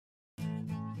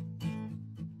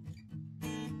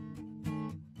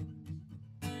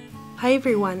Hi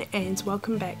everyone and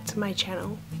welcome back to my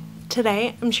channel.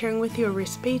 Today I'm sharing with you a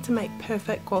recipe to make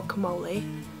perfect guacamole.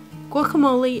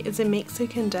 Guacamole is a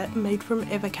Mexican dip made from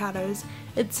avocados.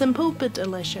 It's simple but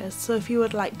delicious, so if you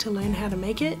would like to learn how to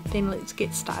make it, then let's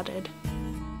get started.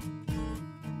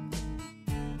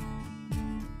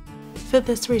 For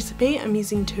this recipe I'm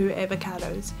using 2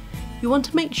 avocados. You want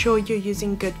to make sure you're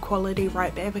using good quality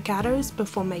ripe avocados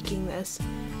before making this.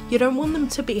 You don't want them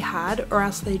to be hard or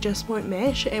else they just won't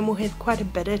mash and will have quite a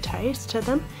bitter taste to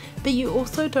them, but you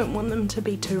also don't want them to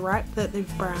be too ripe that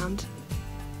they've browned.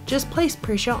 Just place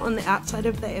pressure on the outside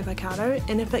of the avocado,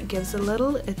 and if it gives a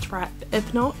little, it's ripe.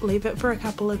 If not, leave it for a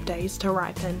couple of days to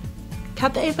ripen.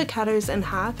 Cut the avocados in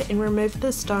half and remove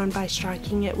the stone by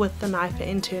striking it with the knife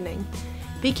and turning.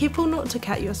 Be careful not to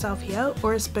cut yourself here,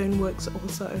 or a spoon works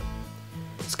also.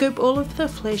 Scoop all of the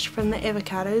flesh from the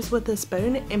avocados with a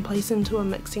spoon and place into a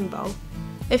mixing bowl.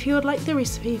 If you would like the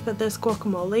recipe for this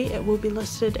guacamole, it will be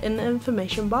listed in the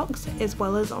information box as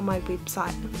well as on my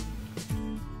website.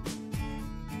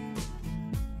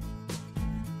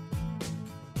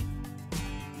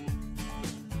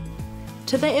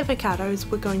 To the avocados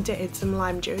we're going to add some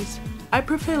lime juice. I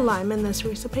prefer lime in this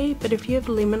recipe, but if you have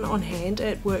lemon on hand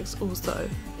it works also.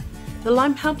 The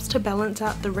lime helps to balance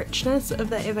out the richness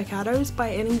of the avocados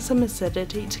by adding some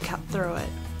acidity to cut through it.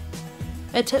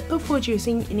 A tip before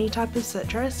juicing any type of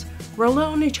citrus, roll it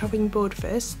on a chopping board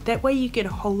first, that way you get a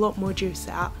whole lot more juice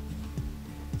out.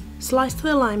 Slice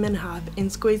the lime in half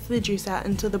and squeeze the juice out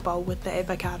into the bowl with the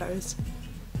avocados.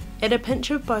 Add a pinch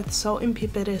of both salt and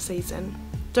pepper to season.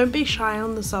 Don't be shy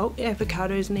on the salt,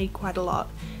 avocados need quite a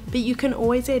lot, but you can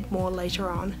always add more later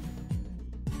on.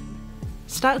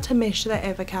 Start to mash the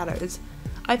avocados.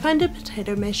 I find a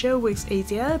potato masher works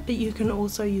easier, but you can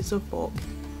also use a fork.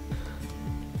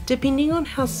 Depending on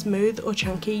how smooth or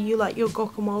chunky you like your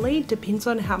guacamole depends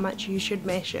on how much you should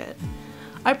mash it.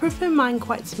 I prefer mine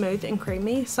quite smooth and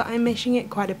creamy, so I'm mashing it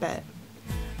quite a bit.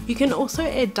 You can also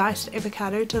add diced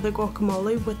avocado to the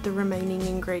guacamole with the remaining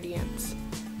ingredients.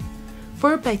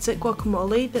 For a basic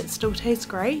guacamole that still tastes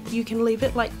great, you can leave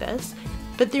it like this,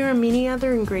 but there are many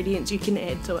other ingredients you can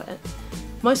add to it.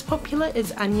 Most popular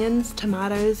is onions,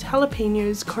 tomatoes,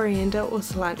 jalapenos, coriander or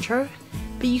cilantro,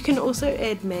 but you can also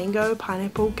add mango,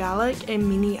 pineapple, garlic and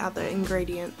many other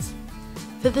ingredients.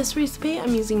 For this recipe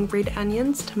I'm using red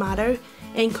onions, tomato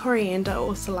and coriander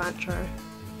or cilantro.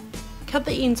 Cut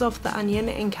the ends off the onion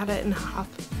and cut it in half.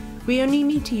 We only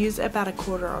need to use about a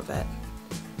quarter of it.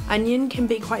 Onion can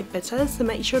be quite bitter, so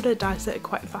make sure to dice it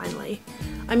quite finely.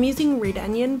 I'm using red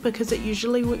onion because it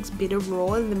usually works better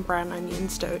raw than brown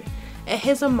onions do. It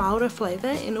has a milder flavour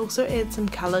and also adds some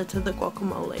colour to the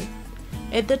guacamole.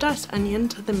 Add the diced onion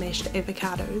to the mashed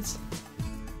avocados.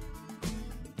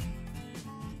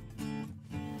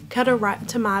 Cut a ripe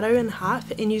tomato in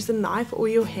half and use a knife or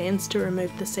your hands to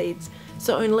remove the seeds,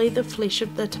 so only the flesh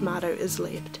of the tomato is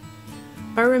left.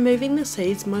 By removing the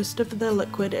seeds, most of the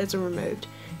liquid is removed.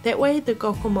 That way the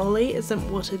guacamole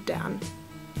isn't watered down.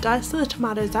 Dice the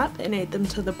tomatoes up and add them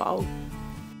to the bowl.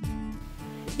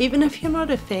 Even if you're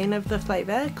not a fan of the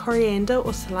flavour, coriander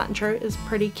or cilantro is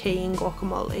pretty key in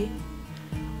guacamole.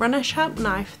 Run a sharp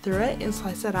knife through it and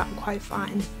slice it up quite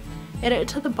fine. Add it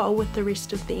to the bowl with the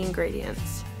rest of the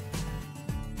ingredients.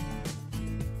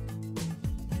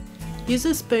 Use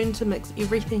a spoon to mix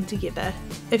everything together.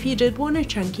 If you did want a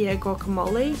chunkier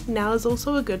guacamole, now is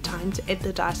also a good time to add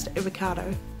the diced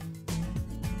avocado.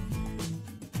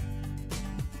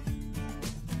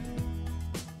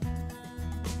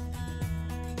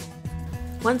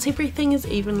 Once everything is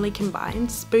evenly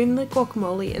combined, spoon the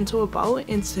guacamole into a bowl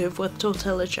and serve with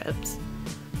tortilla chips.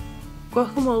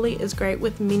 Guacamole is great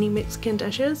with many Mexican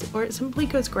dishes, or it simply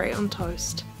goes great on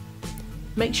toast.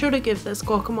 Make sure to give this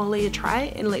guacamole a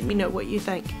try and let me know what you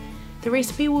think. The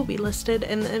recipe will be listed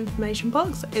in the information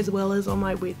box as well as on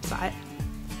my website.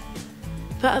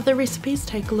 For other recipes,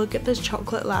 take a look at this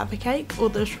chocolate lava cake or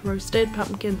this roasted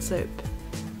pumpkin soup.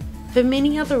 For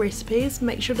many other recipes,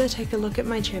 make sure to take a look at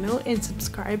my channel and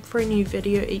subscribe for a new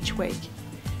video each week.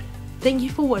 Thank you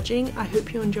for watching, I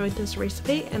hope you enjoyed this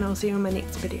recipe and I'll see you in my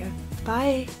next video.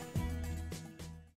 Bye!